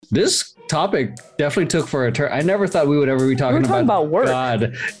This topic definitely took for a turn. I never thought we would ever be talking about work.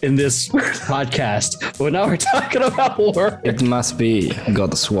 God in this podcast, but now we're talking about work. It must be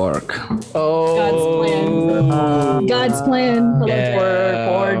God's work. Oh, God's plan. Yeah.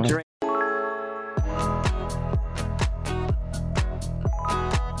 Work or drink.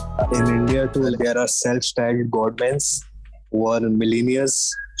 In India too, there are self-styled godmens who are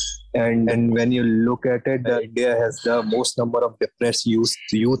millionaires. And when you look at it, India has the most number of depressed youth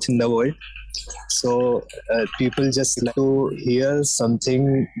in the world. So people just like to hear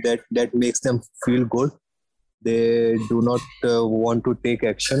something that makes them feel good. They do not want to take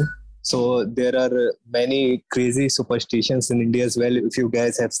action. So there are many crazy superstitions in India as well. If you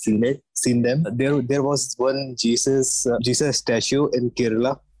guys have seen them, there was one Jesus statue in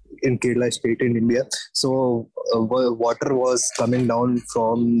Kerala state in India. So water was coming down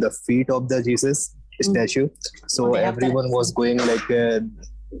from the feet of the Jesus statue. So everyone was going like,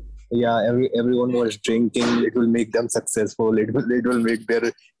 everyone was drinking. It will make them successful. It will make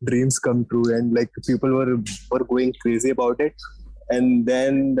their dreams come true. And like people were going crazy about it. And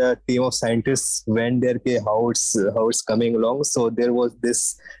then the team of scientists went there, how it's coming along. So there was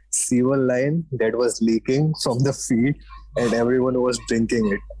this sewer line that was leaking from the feet, and everyone was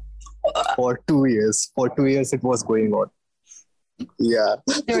drinking it. For 2 years. For 2 years it was going on. Yeah.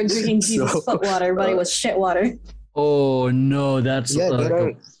 They were drinking Jesus' foot water, but it was shit water. Oh no, that's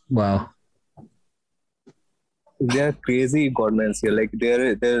wow. They're crazy godmen here. Like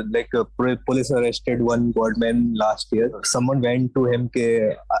they're like police arrested one godman last year. Someone went to him,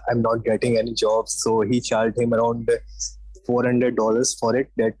 I'm not getting any jobs, so he charged him around $400 for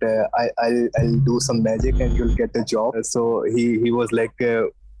it. That I'll do some magic and you'll get a job. So he was like,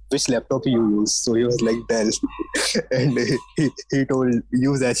 which laptop you use? So he was like Dell, and he told,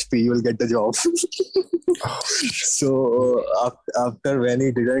 use HP, you will get the job. So after when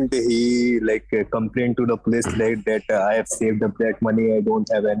he didn't, he like complained to the police like that I have saved up that money, I don't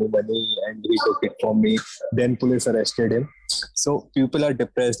have any money, and he took it from me. Then police arrested him. So people are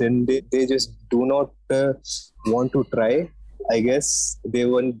depressed and they just do not want to try. I guess they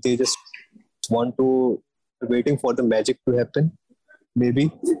just want to waiting for the magic to happen.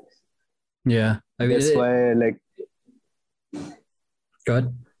 Maybe. Yeah. I mean, that's why, like. Go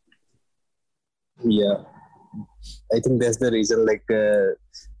ahead. Yeah. I think that's the reason. Like,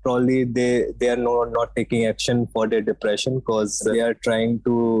 probably they are not taking action for their depression because they are trying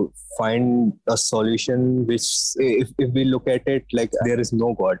to find a solution. Which, if we look at it, like there is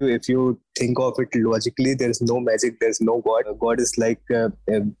no God. If you think of it logically, there is no magic. There is no God. God is like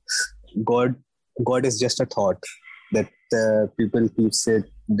God. God is just a thought that people keeps it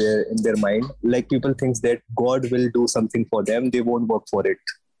there in their mind. Like people think that God will do something for them, they won't work for it.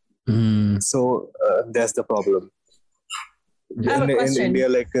 So that's the problem. I have a question. In India,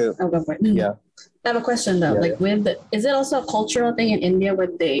 like I'll go for it. yeah. I have a question though. Is it also a cultural thing in India where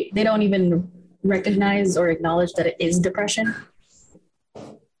they don't even recognize or acknowledge that it is depression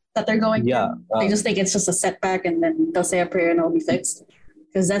that they're going through? They just think it's just a setback, and then they'll say a prayer and it'll be fixed.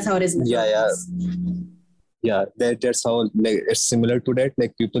 Because that's how it is in the Philippines. Yeah, that's how, like, it's similar to that.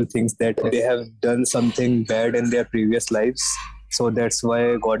 Like people think that they have done something bad in their previous lives, so that's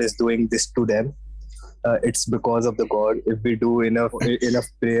why God is doing this to them. It's because of the God. If we do enough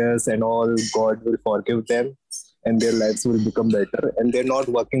prayers and all, God will forgive them, and their lives will become better. And they're not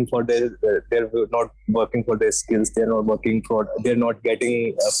working for their skills. They're not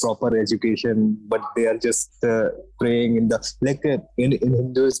getting a proper education, but they are just praying in in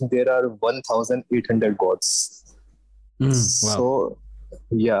Hinduism there are 1,800 gods. Wow. So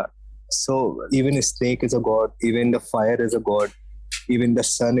yeah, so even a snake is a god, even the fire is a god, even the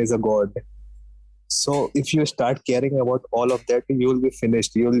sun is a god. So if you start caring about all of that, you will be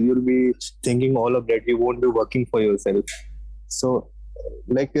finished. You'll be thinking all of that. You won't be working for yourself. So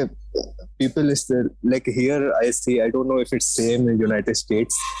like people is like here I see, I don't know if it's same in United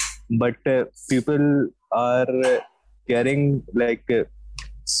States, but people are caring like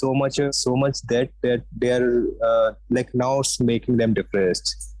so much that they are like now it's making them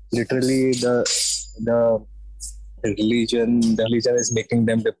depressed. Literally the religion is making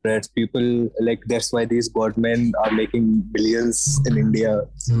them depressed. People, like, that's why these godmen are making billions in India,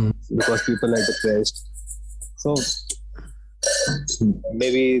 because people are depressed. So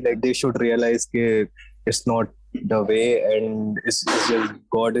maybe like they should realize that it's not the way, and it's just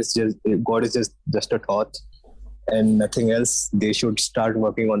God is just a thought and nothing else. They should start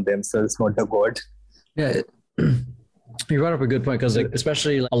working on themselves, not the God. Yeah. You brought up a good point, because like,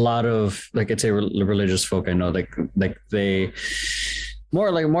 especially a lot of, like, I'd say religious folk I know, like they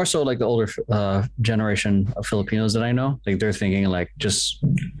more so like the older generation of Filipinos that I know, like they're thinking like just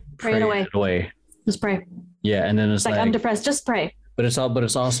Pray it away. Just pray. Yeah, and then it's like I'm depressed. Just pray. But it's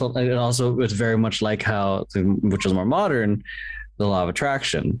very much like how, which is more modern, the law of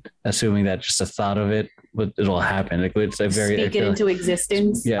attraction, assuming that just a thought of it'll happen. Like it's a very speak it into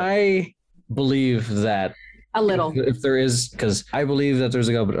existence. Yeah, I believe that a little. If there is, because I believe that there's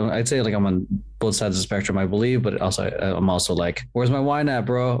a God, but I'd say like I'm on both sides of the spectrum. I believe, but also I'm also like, where's my wine at,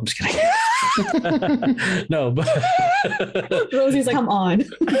 bro? I'm just kidding. No, but Rosie's like, come on.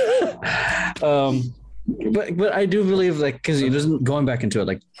 But I do believe, like, because it doesn't, going back into it,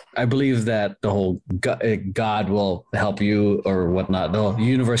 like I believe that the whole God will help you or whatnot. The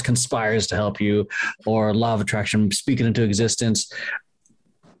universe conspires to help you, or law of attraction, speaking into existence.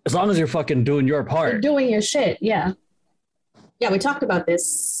 As long as you're fucking doing your part. You're doing your shit. Yeah. Yeah. We talked about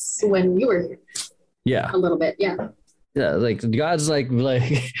this when you were here. Yeah. A little bit. Yeah. Yeah. Like God's like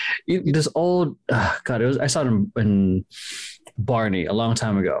this old, God, I saw it in Barney a long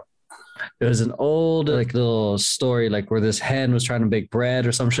time ago. It was an old like little story, like where this hen was trying to bake bread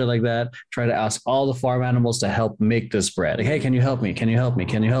or some shit like that, try to ask all the farm animals to help make this bread. Like, hey, can you help me? Can you help me?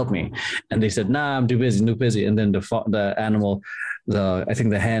 Can you help me? And they said, nah, I'm too busy. And then the animal, I think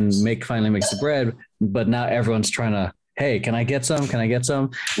the hen finally makes the bread, but now everyone's trying to, hey, can I get some? Can I get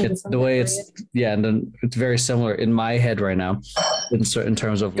some? It's the way it's, yeah. And then it's very similar in my head right now in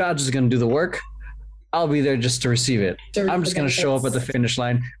terms of God's just going to do the work. I'll be there just to receive it. I'm just going to show up at the finish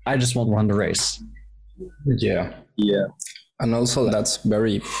line. I just won't run the race. Yeah. Yeah. And also that's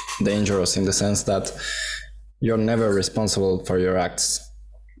very dangerous in the sense that you're never responsible for your acts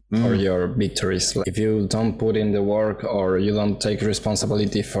or your victories. Like if you don't put in the work or you don't take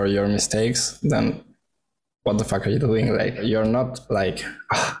responsibility for your mistakes, then what the fuck are you doing? Like you're not like,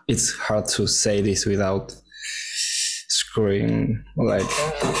 it's hard to say this without screwing like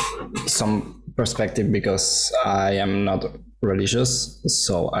some perspective, because I am not religious,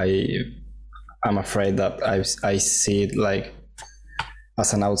 so I'm afraid that I see it like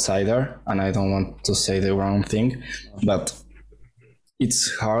as an outsider, and I don't want to say the wrong thing, but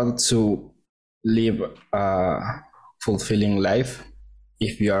it's hard to live a fulfilling life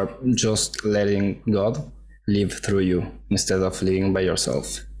if you are just letting God live through you instead of living by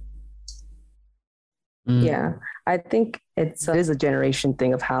yourself. Yeah, I think it is a generation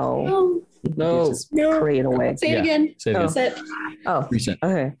thing of how just pray it away. Say it again. Say it again. Reset.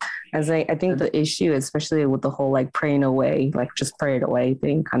 Okay. As I think the issue, especially with the whole like praying away, like just pray it away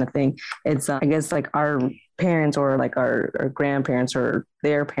thing kind of thing. It's I guess like our parents or like our grandparents or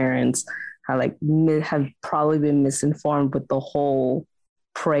their parents have probably been misinformed with the whole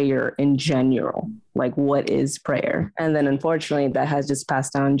prayer in general, like what is prayer, and then unfortunately that has just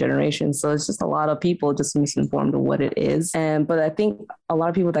passed down generations, so it's just a lot of people just misinformed of what it is. But I think a lot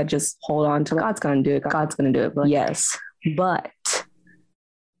of people that just hold on to God's gonna do it, but yes, but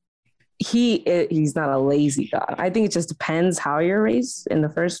he's not a lazy God. I think it just depends how you're raised in the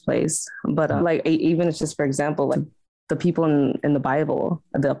first place, but like even it's just, for example, like the people in the Bible,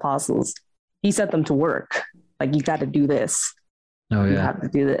 the apostles, he set them to work, like you got to do this. Oh, yeah. You have to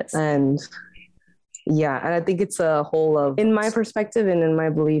do this. And I think it's a whole of, in my perspective and in my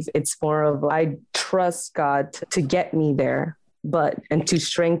belief, it's more of, I trust God to get me there, and to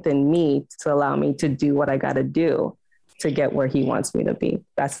strengthen me to allow me to do what I got to do to get where he wants me to be.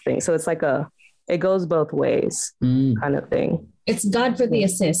 That's the thing. So it's like it goes both ways kind of thing. It's God for the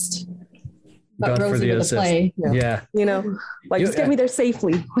assist. God for the assist. Play. Yeah. You know, like just get me there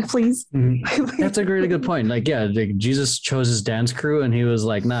safely, please. Mm-hmm. That's a really good point. Like, yeah, Jesus chose his dance crew and he was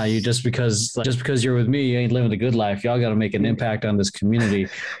like, nah, you just because you're with me, you ain't living the good life. Y'all got to make an impact on this community.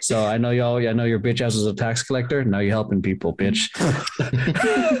 So I know your bitch ass was a tax collector. Now you're helping people, bitch.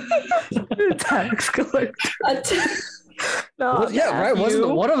 Tax collector. No, yeah, right. Wasn't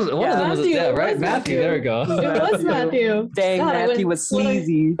one of them was right? Matthew. There we go. It was Matthew. Dang, God, Matthew was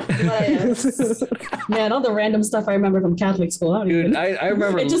sleazy. Man, all the random stuff I remember from Catholic school. I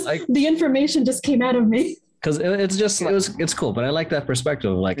remember it just the information just came out of me. Because it's cool, but I like that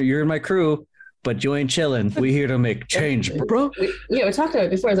perspective. Like you're in my crew, but you ain't chilling. We here to make change, bro. We talked about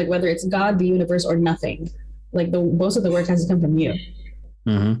it before. It's like whether it's God, the universe, or nothing. Like most of the work has to come from you.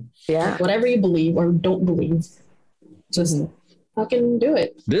 Mm-hmm. Yeah. Whatever you believe or don't believe. Just fucking do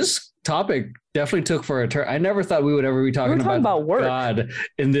it. This topic definitely took for a turn. I never thought we would ever be talking about work. God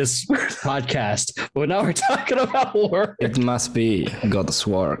in this podcast, but now we're talking about work. It must be God's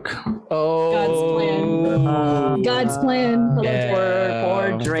work. Oh, God's plan. Yeah.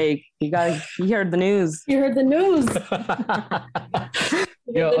 Poor Drake. You heard the news. You heard the news.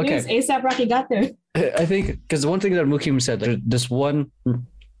 News. ASAP Rocky got there. I think because one thing that Mukim said, this one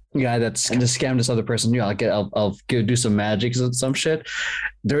guy that's to scam this other person. I'll do some magic and some shit.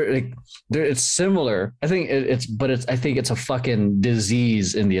 It's similar. I think I think it's a fucking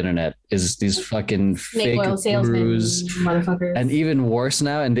disease in the internet. Is these fucking Snake fake oil salesmen, gurus, motherfuckers. and even worse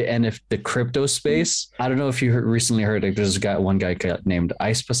now in the crypto space. I don't know if you recently heard. Like, there's one guy named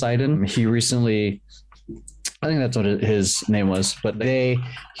Ice Poseidon. He recently. I think that's what his name was, but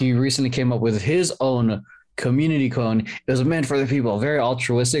he recently came up with his own community coin. It was meant for the people, very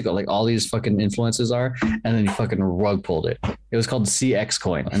altruistic, like all these fucking influencers are, and then he fucking rug pulled it. It was called CX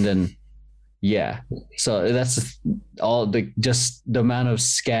coin, and then so that's just the amount of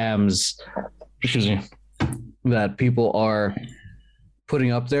scams, that people are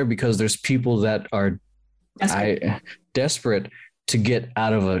putting up there because there's people that are desperate to get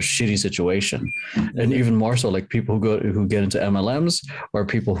out of a shitty situation, and even more so like people who get into MLMs, or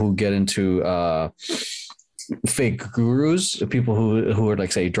people who get into fake gurus, people who are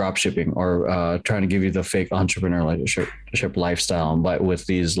like, say, drop shipping, or trying to give you the fake entrepreneurship lifestyle, but with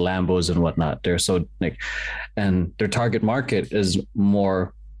these Lambos and whatnot. They're so and their target market is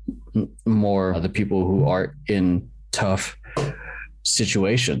more the people who are in tough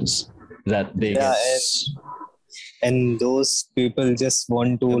situations that they and those people just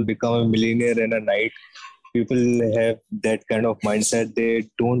want to become a millionaire in a night. People have that kind of mindset. They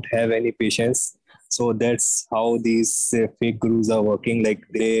don't have any patience. So that's how these fake gurus are working. Like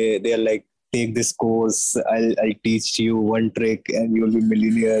they're like, take this course. I'll teach you one trick and you'll be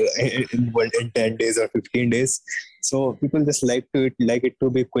millionaire in 10 days or 15 days. So people just like it to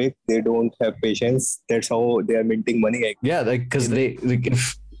be quick. They don't have patience. That's how they are minting money. Yeah, because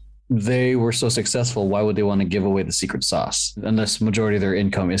if they were so successful, why would they want to give away the secret sauce unless majority of their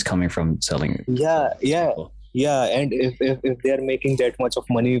income is coming from selling? Yeah. And if they are making that much of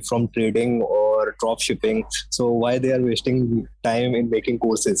money from trading or drop shipping, so why they are wasting time in making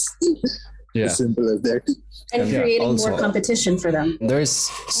courses? Yeah, as simple as that. And creating more competition for them. There's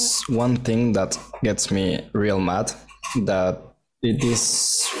one thing that gets me real mad, that it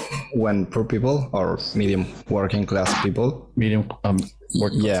is when poor people or medium working class people,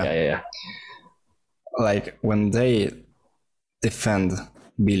 like when they defend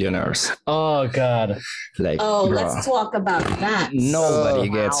billionaires. Oh God! Let's talk about that. Nobody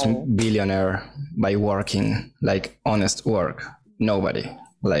gets billionaire by working like honest work. Nobody.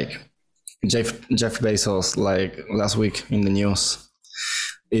 Like Jeff Bezos, like last week in the news,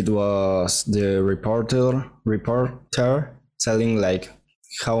 it was the reporter telling like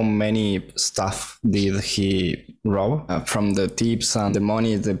how many stuff did he rob from the tips and the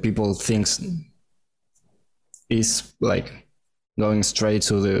money that people thinks is like going straight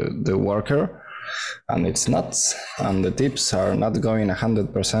to the worker, and it's not, and the tips are not going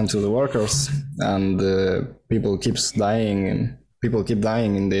 100% to the workers, and people keep dying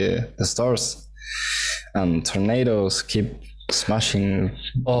in the stores, and tornadoes keep smashing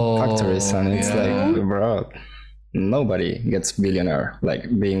factories, and it's like, bro, nobody gets billionaire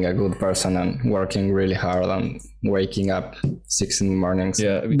like being a good person and working really hard and waking up 6 in the mornings.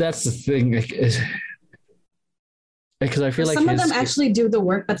 Yeah, that's the thing. Because I feel like some of them actually do the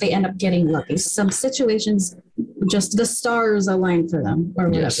work, but they end up getting lucky. Some situations, just the stars aligned for them, or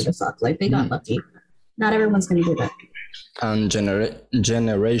whatever the fuck. Like they got lucky. Not everyone's going to do that. And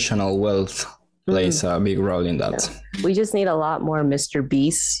generational wealth plays a big role in that. Yeah. We just need a lot more Mr.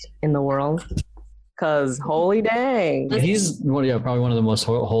 Beast in the world. Because holy dang, he's probably one of the most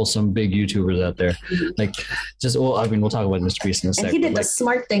wholesome big YouTubers out there. Like, we'll talk about Mr. Beast in a second. And he did the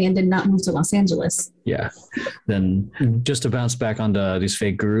smart thing and did not move to Los Angeles. Yeah. Then just to bounce back on these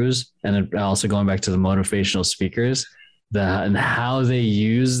fake gurus, and then also going back to the motivational speakers, and how they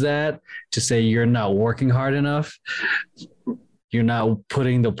use that to say you're not working hard enough, you're not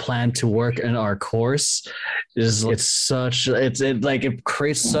putting the plan to work in our course, it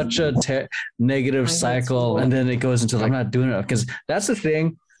creates such a negative cycle, and then it goes into I'm not doing it, because that's the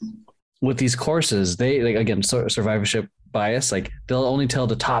thing with these courses. They again, survivorship bias, like they'll only tell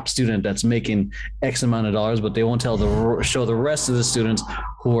the top student that's making X amount of dollars, but they won't show the rest of the students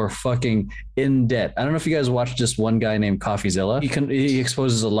who are fucking in debt. I don't know if you guys watched just one guy named CoffeeZilla. He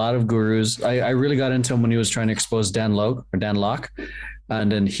exposes a lot of gurus. I really got into him when he was trying to expose Dan Lok.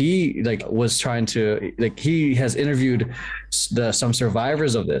 And then he was trying to he has interviewed some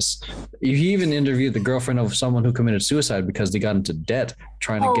survivors of this. He even interviewed the girlfriend of someone who committed suicide because they got into debt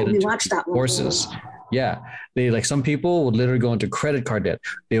trying to get into courses. Yeah, some people would literally go into credit card debt.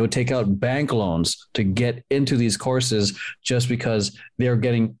 They would take out bank loans to get into these courses just because they're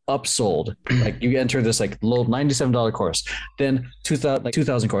getting upsold. Like you enter this low $97 course, then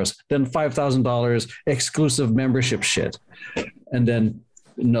 $2,000 course, then $5,000 exclusive membership shit, and then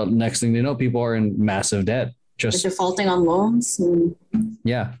no, next thing they know, people are in massive debt. Just defaulting on loans.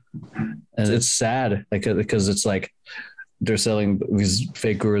 Yeah, and it's sad because it's like they're selling these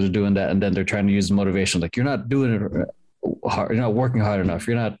fake gurus are doing that, and then they're trying to use motivation. Like, you're not doing it hard, you're not working hard enough,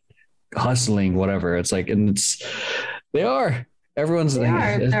 you're not hustling, whatever. It's like, and they are. They're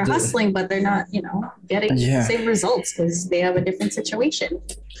hustling, but they're not, getting the same results because they have a different situation.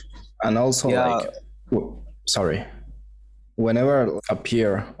 And also, sorry. Whenever a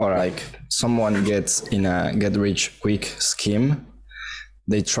peer or like someone gets in a get rich quick scheme,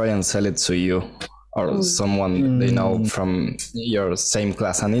 they try and sell it to you or someone they know from your same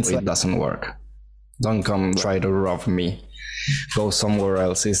class, and it doesn't work. Don't come try to rob me. Go somewhere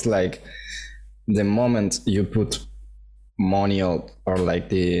else. It's like the moment you put money or like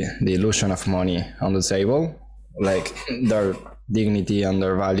the illusion of money on the table, like their dignity and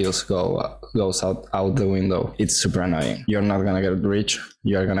their values goes out the window. It's super annoying. You're not gonna get rich.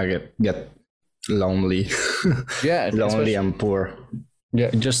 You're gonna get lonely. Yeah, lonely and poor.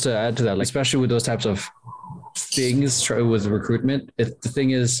 Yeah, just to add to that, like, especially with those types of things with recruitment, the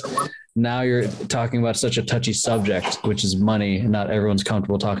thing is, now you're talking about such a touchy subject, which is money, and not everyone's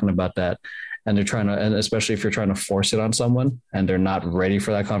comfortable talking about that. And they're trying to, and especially if you're trying to force it on someone and they're not ready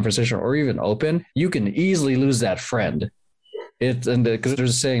for that conversation or even open, you can easily lose that friend. Because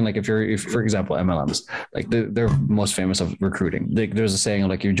there's a saying, like, if for example, MLMs, like they're most famous of recruiting. There's a saying,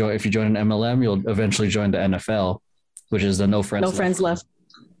 like, if you join an MLM, you'll eventually join the NFL, which is the no friends left.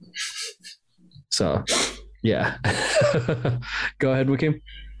 So, yeah. Go ahead, Wakim.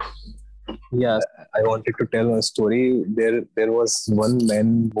 Yeah, I wanted to tell a story. There was one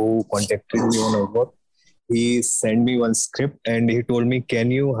man who contacted me on Upwork. He sent me one script and he told me, can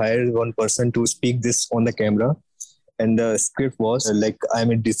you hire one person to speak this on the camera? And the script was like,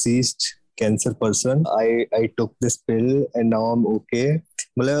 I'm a deceased cancer person. I took this pill and now I'm okay.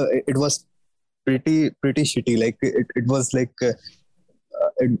 It was pretty shitty. Like it was like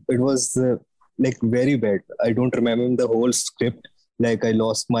it was like very bad. I don't remember the whole script. Like, I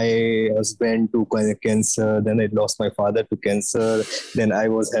lost my husband to cancer, then I lost my father to cancer, then I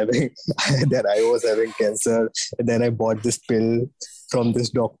was having cancer, and then I bought this pill from this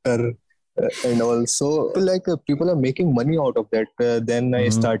doctor, and also like people are making money out of that. Then I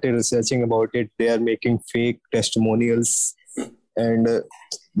started researching about it. They are making fake testimonials, and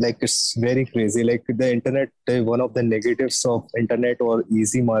like it's very crazy. Like the internet, one of the negatives of internet or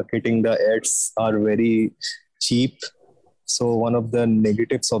easy marketing, the ads are very cheap. So one of the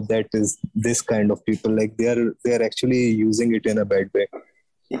negatives of that is this kind of people, like they're actually using it in a bad way.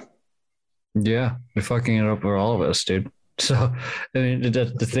 Yeah, they're fucking it up for all of us, dude. So I mean,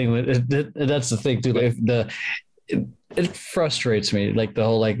 that's the thing. That's the thing too. Like it frustrates me. Like the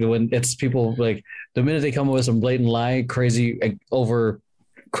whole, like when it's people, like the minute they come up with some blatant lie, crazy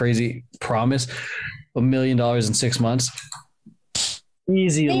promise, $1 million in 6 months.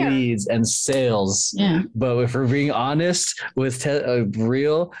 Easy leads and sales. Yeah. But if we're being honest with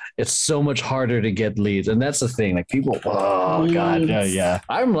real, it's so much harder to get leads. And that's the thing. Like people, oh God, yeah.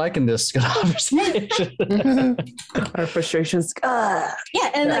 I'm liking this conversation. Our frustrations. Yeah,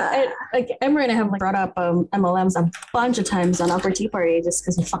 and like Emma and I have brought up MLMs a bunch of times on Upper Tea Party just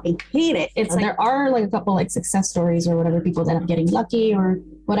because we fucking hate it. It's like there are like a couple like success stories or whatever, people that end up getting lucky or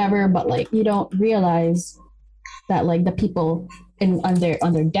whatever, but like you don't realize that like the people on their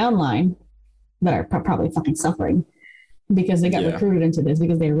downline that are probably fucking suffering because they got recruited into this,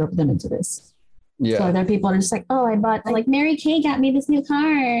 because they roped them into this. Yeah. So there are people that are just like, oh, I bought, like Mary Kay got me this new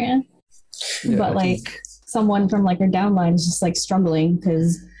car. Yeah. But like someone from like her downline is just like struggling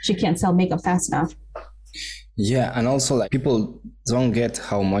because she can't sell makeup fast enough. Yeah. And also like people don't get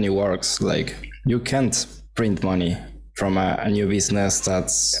how money works. Like you can't print money from a new business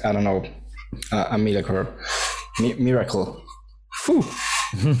that's, I don't know, a miracle. Whew.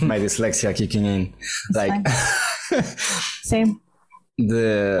 My dyslexia kicking in. Like same.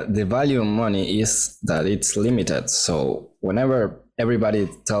 The value of money is that it's limited. So whenever anybody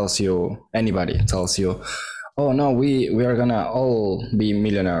tells you, oh no, we are gonna all be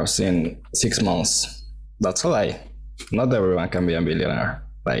millionaires in 6 months, that's a lie. Not everyone can be a millionaire.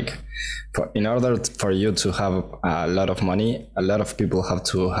 Like in order for you to have a lot of money, a lot of people have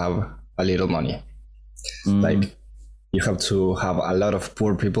to have a little money. Like you have to have a lot of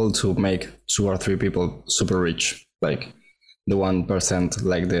poor people to make 2 or 3 people super rich, like the 1%,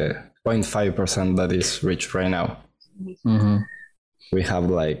 like the 0.5% that is rich right now. We have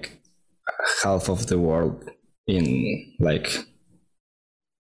like half of the world in like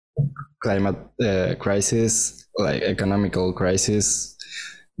climate crisis, like economical crisis,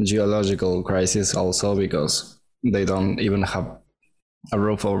 geological crisis also, because they don't even have a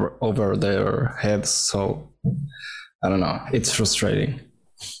roof over their heads. So I don't know. It's frustrating.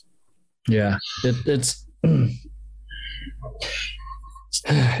 Yeah, it's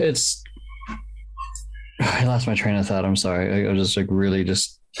it's. I lost my train of thought. I'm sorry. I was just like really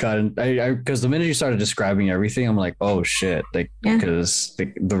just got in. Because the minute you started describing everything, I'm like, oh shit, like because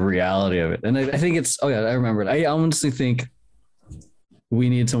the reality of it, and I think it's. Oh yeah, I remember it. I honestly think we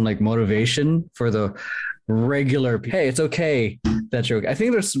need some like motivation for the regular. Hey, it's okay that you're. I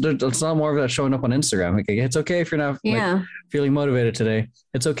think there's a lot more of that showing up on Instagram. Like, it's okay if you're not like, feeling motivated today.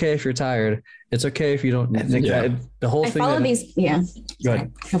 It's okay if you're tired. It's okay if you don't. I think the whole thing. I follow these. Yeah. Go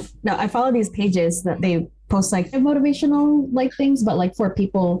ahead. No, I follow these pages that they post like motivational like things, but like for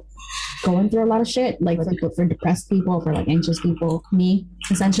people going through a lot of shit, like for depressed people, for like anxious people, me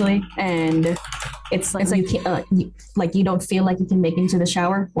essentially. And it's like you can't you don't feel like you can make it into the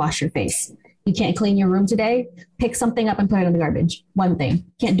shower. Wash your face. You can't clean your room today. Pick something up and put it in the garbage. One thing.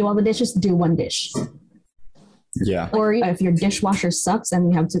 Can't do all the dishes. Do one dish. Yeah. Or if your dishwasher sucks and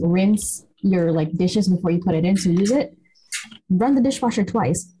you have to rinse your like dishes before you put it in to use it, run the dishwasher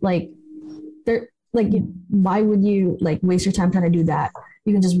twice. Like why would you like waste your time trying to do that?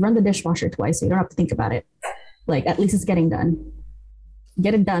 You can just run the dishwasher twice, so you don't have to think about it. Like at least it's getting done.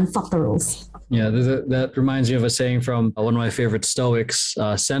 Get it done. Fuck the rules. Yeah, that reminds me of a saying from one of my favorite Stoics,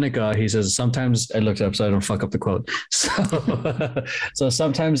 Seneca. He says, sometimes, I looked it up so I don't fuck up the quote. So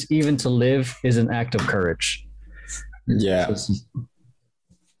sometimes even to live is an act of courage. Yeah.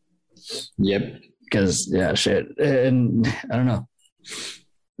 Yep. Because, shit. And I don't know.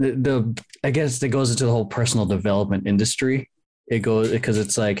 I guess it goes into the whole personal development industry. It goes because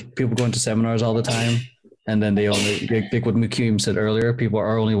it's like people go into seminars all the time. And then they like what Mukim said earlier, people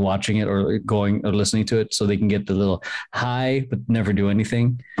are only watching it or going or listening to it so they can get the little high, but never do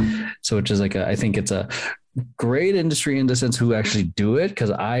anything. So which is like, I think it's a great industry in the sense who actually do it.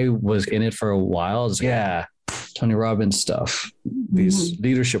 Cause I was in it for a while. It's Tony Robbins stuff, these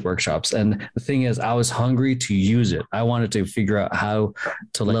leadership workshops. And the thing is, I was hungry to use it. I wanted to figure out how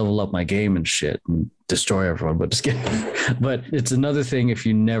to level up my game and shit and destroy everyone, but just kidding. But it's another thing if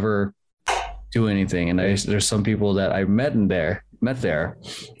you never do anything. And there's some people that I met there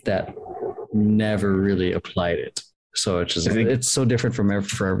that never really applied it. So it's just, it's so different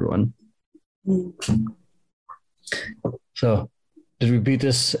for everyone. So did we beat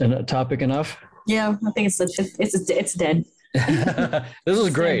this topic enough? Yeah, I think it's dead. This was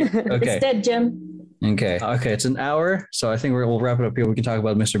great. Okay. It's dead, Jim. Okay. It's an hour. So I think we'll wrap it up here. We can talk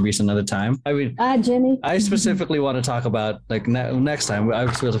about Mr. Beast another time. I mean, Jimmy. I specifically want to talk about like next time. I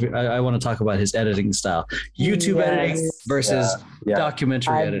want to talk about his editing style, YouTube editing versus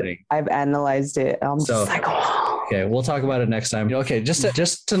documentary editing. I've analyzed it. I'm just like, oh. Okay, we'll talk about it next time. Okay,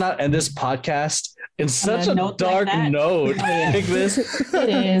 just to not end this podcast in such a dark note like this. It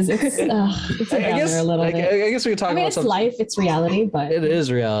is. It's I guess a little bit. I guess we can talk about it's life. It's reality, but it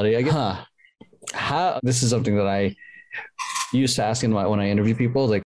is reality. I guess, How this is something that I used to ask when I interview people, like,